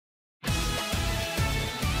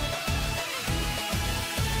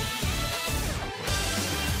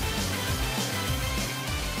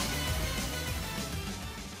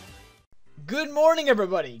Good morning,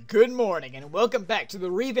 everybody! Good morning, and welcome back to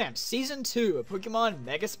the revamped Season 2 of Pokemon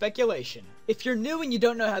Mega Speculation. If you're new and you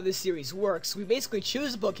don't know how this series works, we basically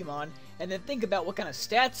choose a Pokemon and then think about what kind of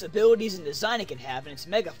stats, abilities, and design it can have in its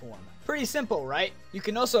Mega form. Pretty simple, right? You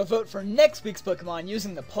can also vote for next week's Pokemon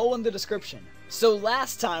using the poll in the description. So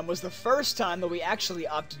last time was the first time that we actually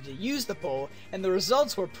opted to use the poll, and the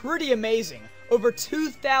results were pretty amazing. Over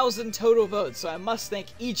 2,000 total votes, so I must thank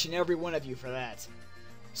each and every one of you for that.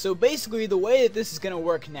 So basically, the way that this is going to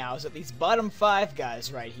work now is that these bottom 5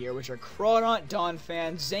 guys right here, which are Crawdaunt,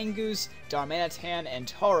 Donphan, Zangoose, Darmanitan, and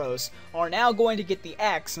Tauros, are now going to get the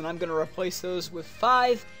axe, and I'm going to replace those with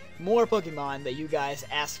 5 more Pokemon that you guys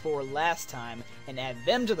asked for last time, and add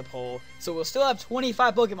them to the poll, so we'll still have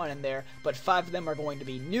 25 Pokemon in there, but 5 of them are going to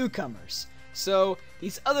be newcomers. So,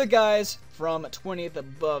 these other guys from 20th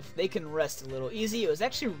above, they can rest a little easy. It was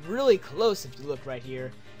actually really close if you look right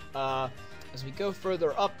here. As we go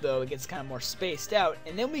further up, though, it gets kind of more spaced out,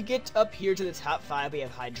 and then we get up here to the top 5. We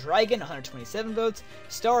have Hydreigon, 127 votes,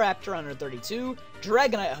 Staraptor, 132,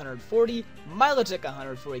 Dragonite, 140, Milotic,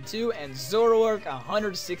 142, and Zoroark,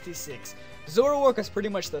 166. Zoroark is pretty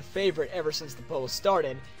much the favorite ever since the poll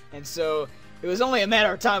started, and so it was only a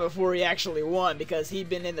matter of time before he actually won, because he'd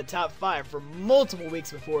been in the top 5 for multiple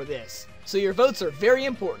weeks before this. So your votes are very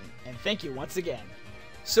important, and thank you once again.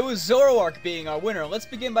 So with Zoroark being our winner, let's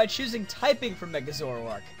begin by choosing typing for Mega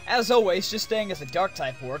Zoroark. As always, just staying as a Dark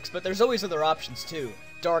type works, but there's always other options too.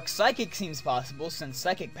 Dark Psychic seems possible, since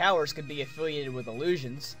Psychic powers could be affiliated with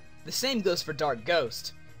illusions. The same goes for Dark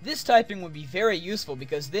Ghost. This typing would be very useful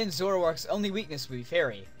because then Zoroark's only weakness would be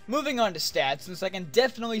Fairy. Moving on to stats, since I can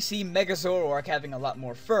definitely see Mega Zoroark having a lot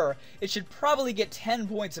more fur, it should probably get 10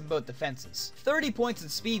 points in both defenses. 30 points in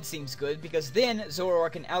speed seems good because then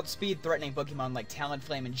Zoroark can outspeed threatening Pokemon like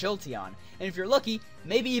Talonflame and Jolteon, and if you're lucky,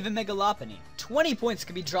 maybe even Mega Lopunny. 20 points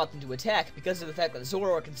can be dropped into attack because of the fact that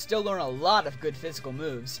Zoroark can still learn a lot of good physical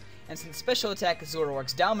moves, and since Special Attack is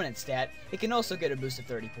Zoroark's dominant stat, it can also get a boost of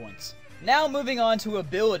 30 points. Now moving on to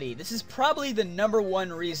ability, this is probably the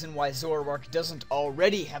 #1 reason why Zoroark doesn't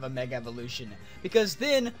already have a Mega Evolution, because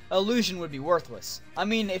then Illusion would be worthless. I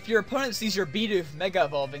mean, if your opponent sees your Bidoof Mega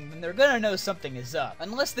Evolving, then they're gonna know something is up.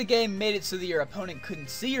 Unless the game made it so that your opponent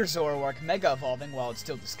couldn't see your Zoroark Mega Evolving while it's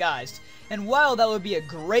still disguised, and while that would be a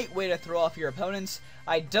great way to throw off your opponents,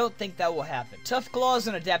 I don't think that will happen. Tough Claws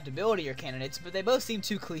and Adaptability are candidates, but they both seem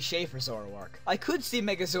too cliché for Zoroark. I could see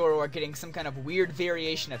Mega Zoroark getting some kind of weird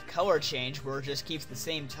variation of color change where it just keeps the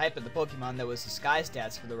same type of the Pokemon that was disguised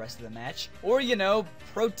as for the rest of the match. Or, you know,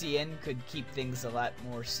 Protean could keep things a lot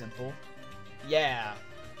more simple. Yeah,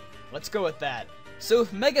 let's go with that. So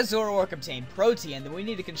if Mega Zoroark obtained Protean, then we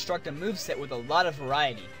need to construct a moveset with a lot of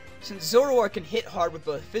variety. Since Zoroark can hit hard with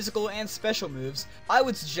both physical and special moves, I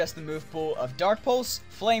would suggest the move pool of Dark Pulse,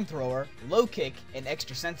 Flamethrower, Low Kick, and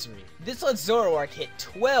Extra Sensory. This lets Zoroark hit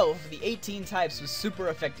 12 of the 18 types with super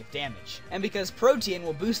effective damage. And because Protean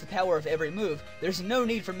will boost the power of every move, there's no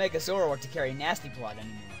need for Mega Zoroark to carry Nasty Plot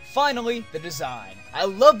anymore. Finally, the design. I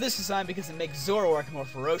love this design because it makes Zoroark more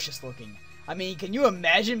ferocious looking. I mean, can you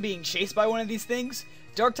imagine being chased by one of these things?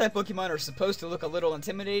 Dark-type Pokemon are supposed to look a little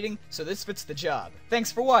intimidating, so this fits the job.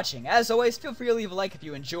 Thanks for watching. As always, feel free to leave a like if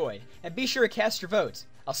you enjoyed, and be sure to cast your vote.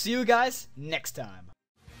 I'll see you guys next time.